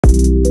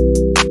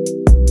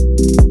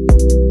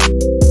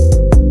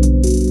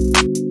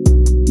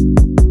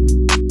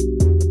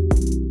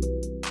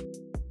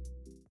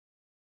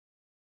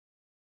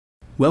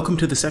Welcome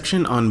to the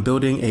section on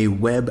building a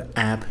web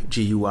app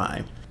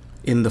GUI.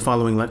 In the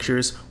following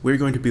lectures, we're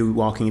going to be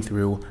walking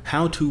through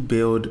how to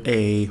build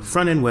a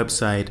front-end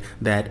website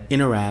that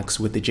interacts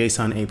with the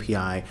JSON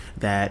API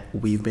that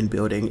we've been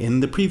building in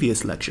the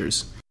previous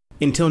lectures.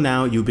 Until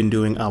now, you've been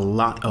doing a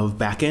lot of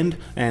back-end,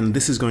 and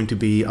this is going to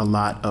be a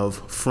lot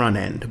of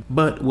front-end.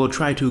 But we'll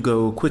try to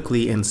go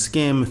quickly and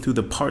skim through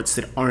the parts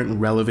that aren't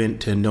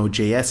relevant to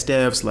Node.js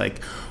devs, like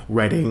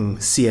writing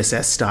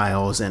CSS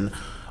styles and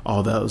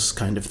all those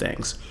kind of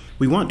things.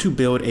 We want to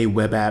build a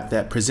web app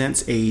that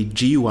presents a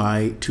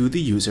GUI to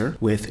the user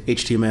with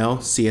HTML,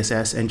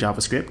 CSS, and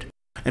JavaScript.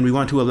 And we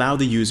want to allow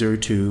the user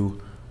to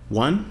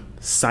 1.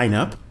 Sign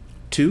up,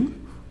 2.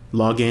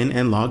 Log in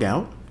and log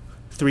out,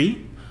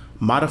 3.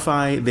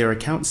 Modify their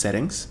account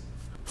settings,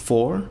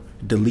 4.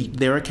 Delete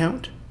their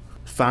account,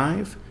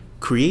 5.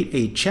 Create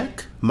a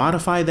check,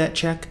 modify that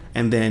check,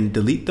 and then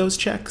delete those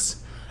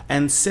checks,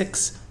 and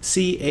 6.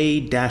 See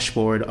a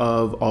dashboard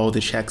of all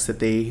the checks that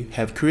they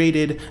have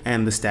created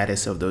and the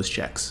status of those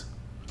checks.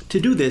 To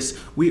do this,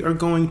 we are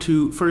going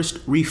to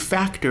first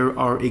refactor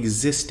our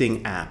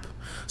existing app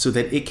so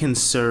that it can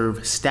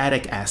serve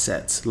static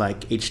assets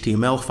like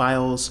HTML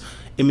files,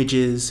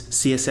 images,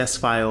 CSS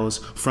files,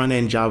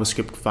 front-end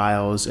JavaScript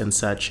files, and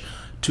such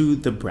to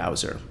the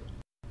browser.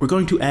 We're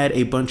going to add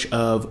a bunch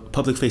of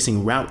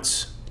public-facing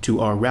routes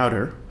to our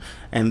router,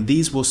 and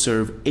these will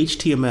serve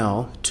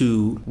HTML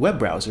to web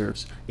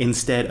browsers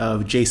instead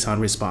of JSON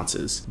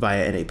responses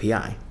via an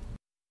API.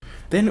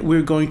 Then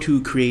we're going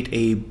to create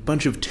a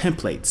bunch of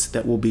templates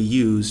that will be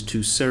used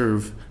to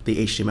serve the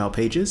HTML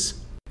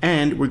pages.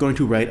 And we're going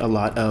to write a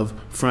lot of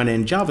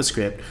front-end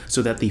JavaScript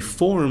so that the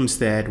forms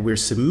that we're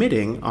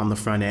submitting on the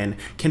front end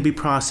can be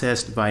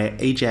processed via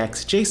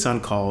AJAX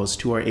JSON calls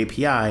to our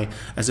API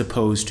as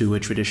opposed to a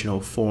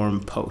traditional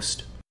form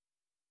post.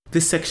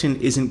 This section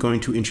isn't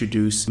going to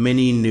introduce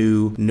many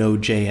new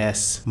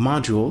Node.js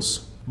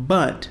modules,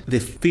 but the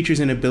features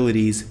and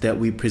abilities that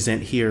we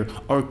present here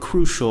are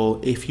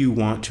crucial if you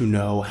want to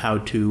know how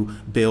to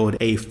build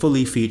a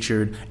fully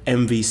featured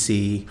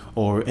MVC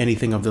or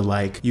anything of the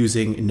like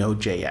using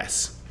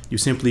Node.js. You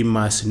simply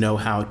must know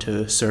how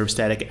to serve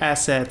static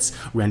assets,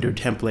 render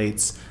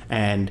templates,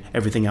 and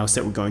everything else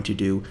that we're going to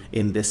do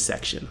in this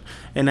section.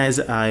 And as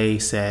I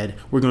said,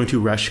 we're going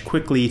to rush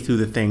quickly through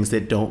the things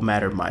that don't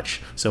matter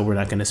much, so we're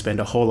not going to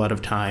spend a whole lot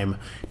of time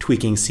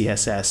tweaking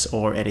CSS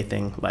or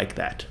anything like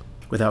that.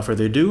 Without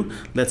further ado,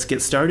 let's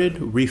get started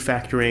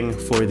refactoring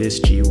for this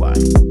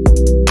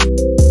GUI.